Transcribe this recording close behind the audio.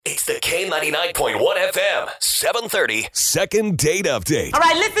K99.1 FM, 730. Second date update. All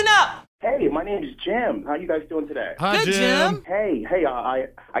right, listen up. Hey, my name is Jim. How you guys doing today? Hi, Good, Jim. Hey,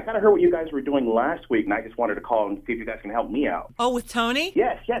 I kind of heard what you guys were doing last week, and I just wanted to call and see if you guys can help me out. Oh, with Tony?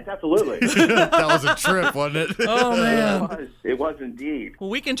 Yes, absolutely. That was a trip, wasn't it? Oh, man. It was indeed. Well,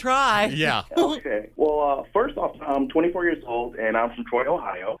 we can try. Yeah. Okay. Well, first off, I'm 24 years old, and I'm from Troy,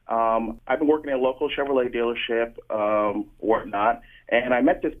 Ohio. I've been working at a local Chevrolet dealership, whatnot, and I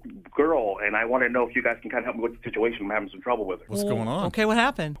met this girl, and I want to know if you guys can kind of help me with the situation. I'm having some trouble with her. What's going on? Okay, what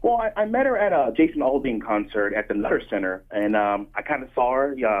happened? Well, I met her at a Jason Aldean concert at the Nutter Center, and I kind of saw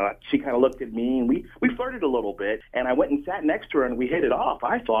her. She kind of looked at me, and we flirted a little bit, and I went and sat next to her, and we hit it off.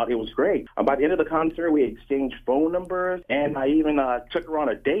 I thought it was great. By the end of the concert, we exchanged phone numbers, and I even took her on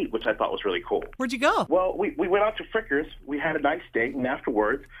a date, which I thought was really cool. Where'd you go? Well, we went out to Frickers. We had a nice date, and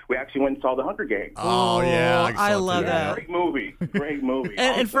afterwards, we actually went and saw The Hunger Games. Oh, yeah. I love that. Great movie. Great movie.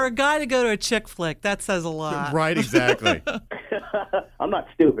 And for a guy to go to a chick flick, that says a lot. Right, exactly. I'm not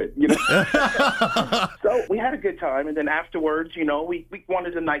stupid, So we had a good time, and then afterwards, we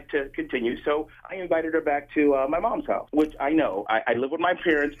wanted the night to continue. So I invited her back to my mom's house, which I know. I live with my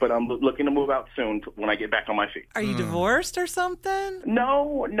parents, but I'm looking to move out soon when I get back on my feet. Are you divorced or something?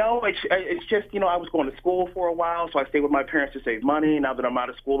 No. It's just, I was going to school for a while, so I stayed with my parents to save money. Now that I'm out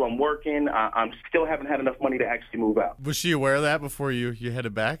of school, I'm working. I'm still haven't had enough money to actually move out. Was she aware of that before you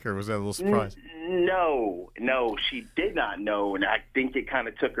headed back, or was that a little surprise? No, she did not know, and I think it kind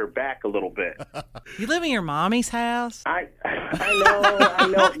of took her back a little bit. You live in your mommy's house? I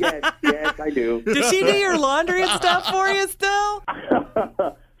know. Yes, I do. Does she do your laundry and stuff for you still?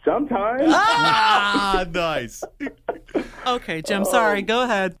 Sometimes. Nice. Okay, Jim, sorry. Go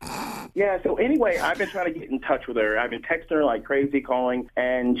ahead. Yeah, so anyway, I've been trying to get in touch with her. I've been texting her like crazy, calling,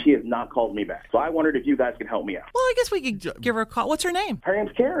 and she has not called me back. So I wondered if you guys could help me out. Well, I guess we could give her a call. What's her name? Her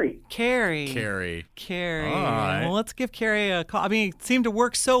name's Carrie. Carrie. All right. Well, let's give Carrie a call. I mean, it seemed to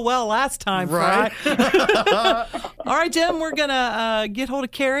work so well last time, Right. Fry. All right, Jim, we're going to get hold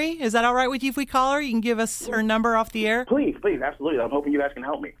of Carrie. Is that all right with you if we call her? You can give us her number off the air? Please, absolutely. I'm hoping you guys can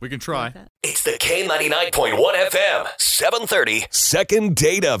help me. We can try. It's the K99.1 FM, 730. Second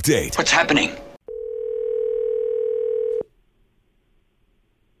date update. What's happening?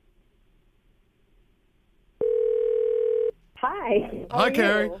 Hi. How Hi, are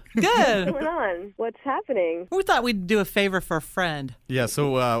Carrie. you? Good. What's going on? What's happening? We thought we'd do a favor for a friend. Yeah,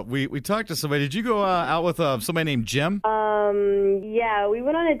 so we talked to somebody. Did you go out with somebody named Jim? Yeah, we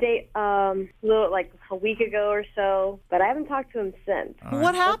went on a date like a week ago or so, but I haven't talked to him since.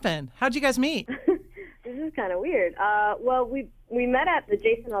 What happened? How'd you guys meet? This is kind of weird. Well, we met at the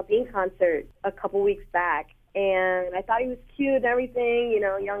Jason Aldean concert a couple weeks back, and I thought he was cute and everything,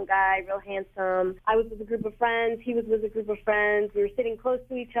 young guy, real handsome. I was with a group of friends. He was with a group of friends. We were sitting close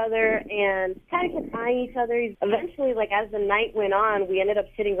to each other and kind of kept eyeing each other. Eventually, as the night went on, we ended up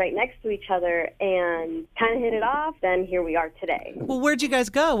sitting right next to each other and kind of hit it off. Then here we are today. Well, where'd you guys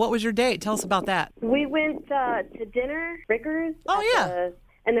go? What was your date? Tell us about that. We went to dinner, Rickers. Oh, yeah.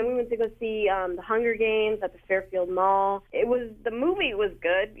 And then we went to go see the Hunger Games at the Fairfield Mall. The movie was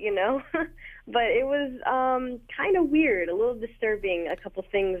good, but it was kind of weird, a little disturbing, a couple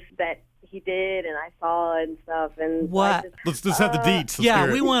things that he did and I saw and stuff. And what? Let's just have the deets. Let's Yeah,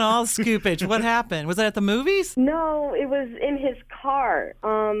 hear we it. want all the scoopage. What happened? Was it at the movies? No, it was in his car.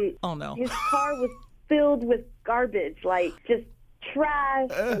 Oh, no. His car was filled with garbage, like just trash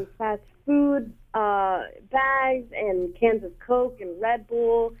and fast food bags and cans of Coke and Red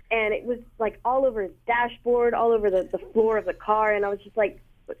Bull, and it was like all over his dashboard, all over the floor of the car, and I was just like,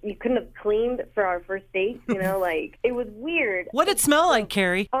 you couldn't have cleaned for our first date, it was weird. What did it smell like,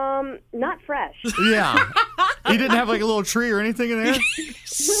 Carrie? Not fresh. Yeah. He didn't have like a little tree or anything in there?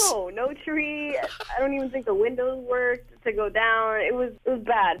 No tree. I don't even think the windows worked to go down. It was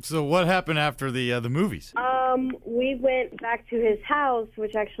bad. So what happened after the movies? We went back to his house,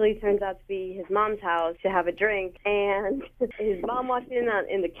 which actually turns out to be his mom's house, to have a drink. And his mom walked in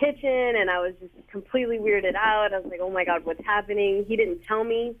the kitchen, and I was just completely weirded out. I was like, oh my God, what's happening? He didn't tell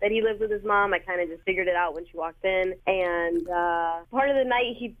me that he lived with his mom. I kind of just figured it out when she walked in. And part of the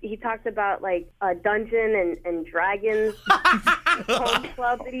night, he talked about like a Dungeon and Dragons home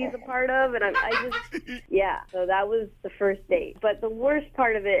club that he's a part of. And so that was the first date. But the worst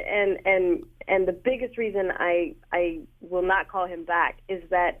part of it, and the biggest reason I will not call him back, is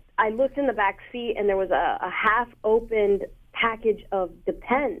that I looked in the back seat and there was a half-opened package of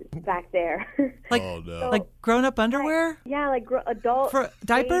Depends back there. Like, oh, no. Like grown-up underwear? Yeah, like adult. For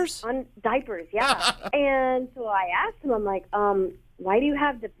diapers? Diapers, yeah. And so I asked him, I'm like, why do you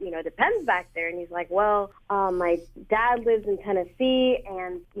have Depends back there? And he's like, well, my dad lives in Tennessee,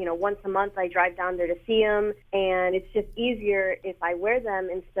 and once a month I drive down there to see him, and it's just easier if I wear them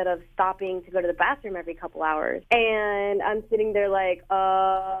instead of stopping to go to the bathroom every couple hours. And I'm sitting there like,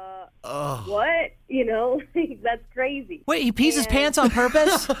 what? That's crazy. Wait, he pees his pants on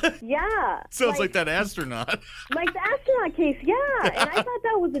purpose? Yeah. Sounds like that astronaut. Like the astronaut case, yeah. And I thought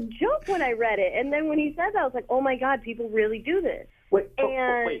that was a joke when I read it. And then when he said that, I was like, oh my God, people really do this. Wait,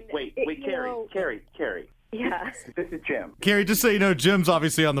 And Carrie. Yeah. This is Jim. Carrie, just so you know, Jim's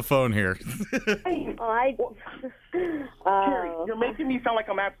obviously on the phone here. Carrie, you're making me sound like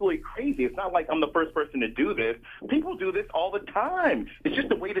I'm absolutely crazy. It's not like I'm the first person to do this. People do this all the time. It's just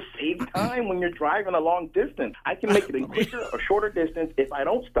a way to save time when you're driving a long distance. I can make it a quicker or shorter distance if I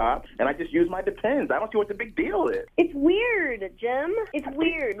don't stop, and I just use my Depends. I don't see what the big deal is. It's weird, Jim. It's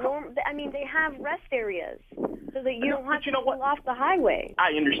weird. They have rest areas so that you don't have to pull off the highway.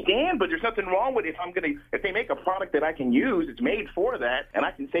 I understand, but there's nothing wrong with if they make a product that I can use, it's made for that, and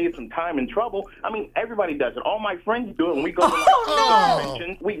I can save some time and trouble. I mean, everybody does it. All my friends do it. When we go to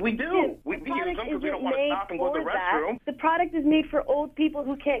conventions, we do. We use them because we don't want to stop and go to the restroom. The product is made for old people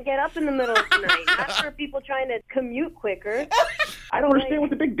who can't get up in the middle of the night, not for people trying to commute quicker. I don't understand what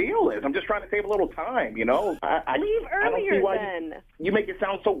the big deal is. I'm just trying to save a little time, Leave earlier then. You make it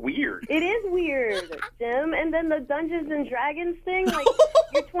sound so weird. It is weird, Jim. And then the Dungeons and Dragons thing, like,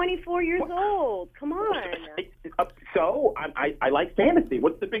 you're 24 years old. Come on. So, I like fantasy.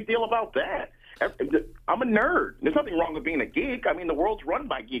 What's the big deal about that? I'm a nerd. There's nothing wrong with being a geek. I mean, the world's run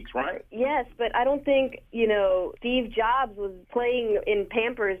by geeks, right? Yes, but I don't think, Steve Jobs was playing in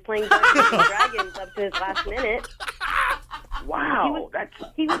Pampers, playing Dungeons and Dragons up to his last minute. Wow,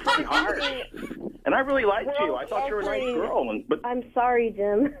 he was pretty harsh. And I really liked you. I thought you were a nice girl. But I'm sorry,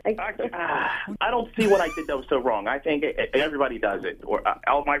 Jim. I don't see what I did that was so wrong. I think everybody does it, or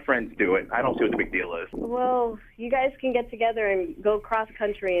all my friends do it. I don't see what the big deal is. Well, you guys can get together and go cross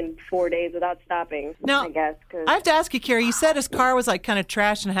country in 4 days without stopping. Now, I guess. I have to ask you, Carrie. You said his car was like kind of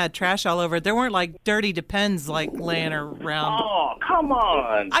trash and had trash all over it. There weren't like dirty Depends like laying around. Oh, come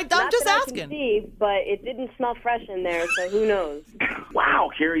on! I'm just asking. I can see, but it didn't smell fresh in there, so who knows?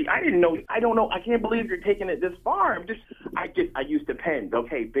 Wow, Carrie, I didn't know. I don't know. I can't believe you're taking it this far. I use Depends.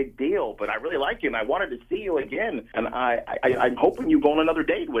 Okay, big deal. But I really like you, and I wanted to see you again. And I'm hoping you go on another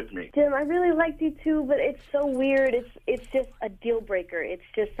date with me. Jim, I really liked you too, but it's so weird. It's just a deal breaker. It's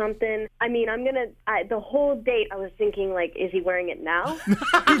just something. I mean, the whole date I was thinking, like, is he wearing it now? Is he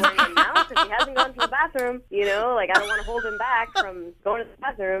wearing it now? Because he hasn't gone to the bathroom. I don't want to hold him back from going to the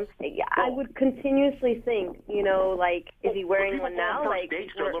bathroom. I would continuously think, is he wearing one now? Like,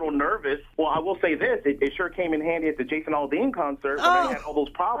 dates are a little nervous. Well, I will say this: it sure came in handy at the Jason Aldean concert when I had all those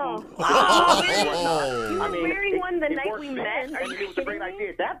problems. You were wearing one the night we met. Are you it was a great idea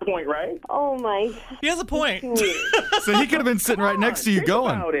at that point, right? Oh my! He has a point. So he could have been sitting right next to you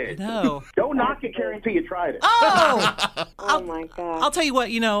going. No. Don't knock it, Carrie, until you tried it. Oh my God! I'll tell you what.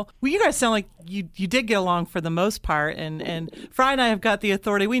 You guys sound like you did get along for the most part, and Fry and I have got the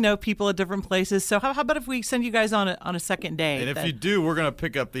authority. We know people at different places. So how about if we send you guys on a second date? And if you do, we're going to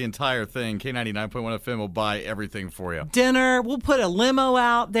pick up the entire thing. K99.1 FM will buy everything for you. Dinner. We'll put a limo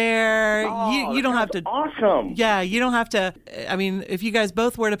out there. You don't have to. Awesome. Yeah, you don't have to. I mean, if you guys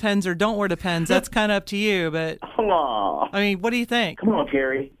both wear Depends or don't wear Depends, that's kind of up to you. But Aww. I mean, what do you think? Come on,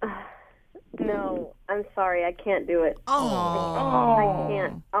 Carrie. No, I'm sorry. I can't do it. Oh. I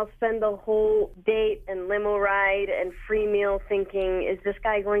can't. I'll spend the whole date and limo ride and free meal thinking, is this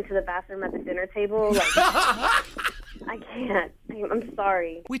guy going to the bathroom at the dinner table? Like, I can't. I'm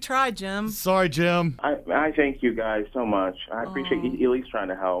sorry. We tried, Jim. Sorry, Jim. I thank you guys so much. I appreciate you at least trying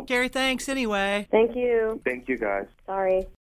to help. Gary, thanks anyway. Thank you. Thank you, guys. Sorry.